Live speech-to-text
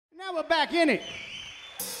Now we're back in it.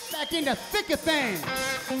 Back in the thick of things.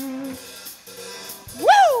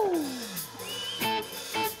 Woo!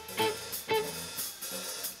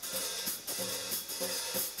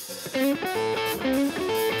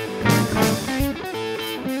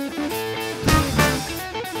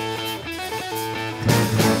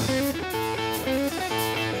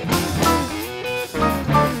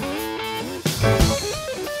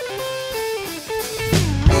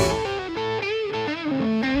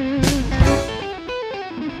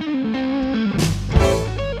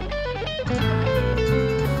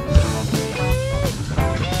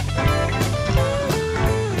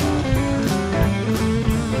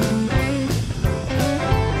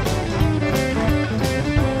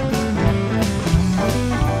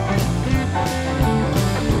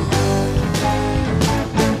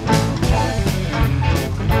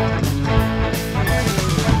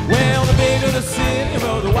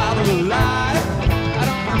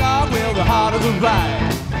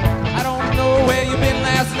 I don't know where you've been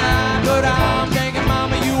last night, but I'm thinking,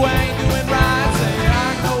 Mama, you ain't doing right. Say,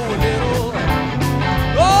 I know a little,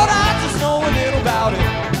 Lord, I just know a little about it.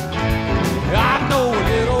 I know a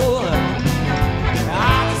little,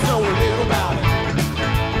 I just know a little about it.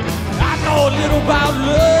 I know a little about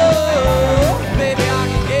love, baby, I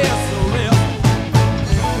can guess the rest.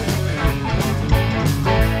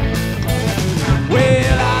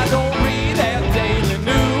 Well, I don't read that daily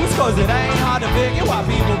news, 'cause it ain't hard to figure why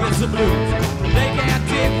people get the blues. They can't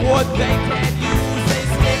take what they can't use. They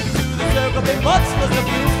stick to the circle, they much less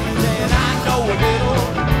abuse. And I know a little,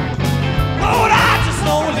 Lord, I just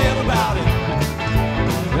know a little about it.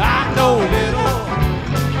 I know a little,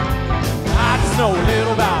 I just know a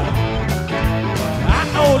little about it. I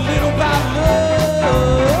know a little about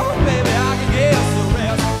love, baby, I can guess the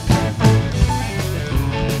rest.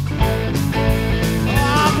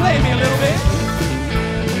 Play me a little bit.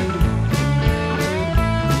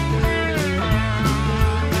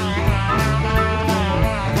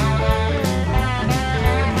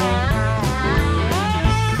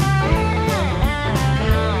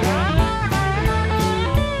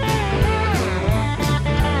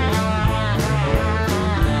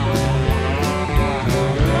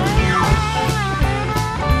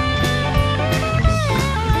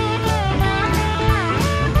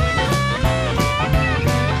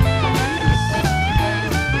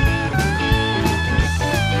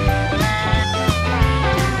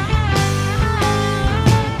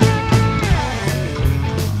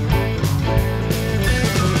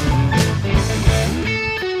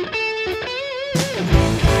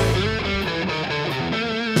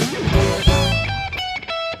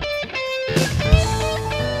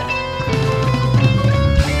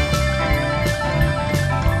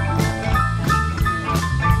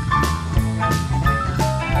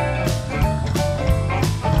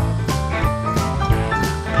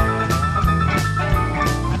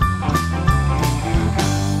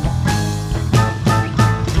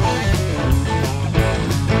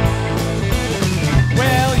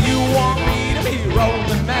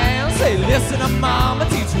 Listen to Mama,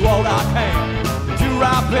 teach you all I can. Do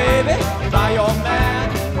right, baby, by your man.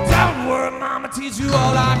 Don't worry, Mama, teach you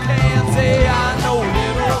all I can. Say, I know a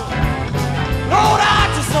little, Lord, I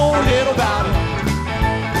just know a little about it.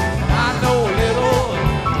 I know a little,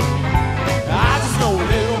 I just know a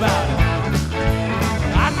little about it.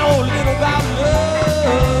 I know a little about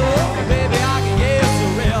love, baby, I can guess the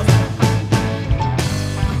rest.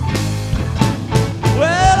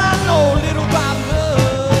 Well, I know a little about love.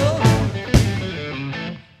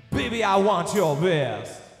 Baby, I want your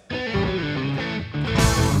best.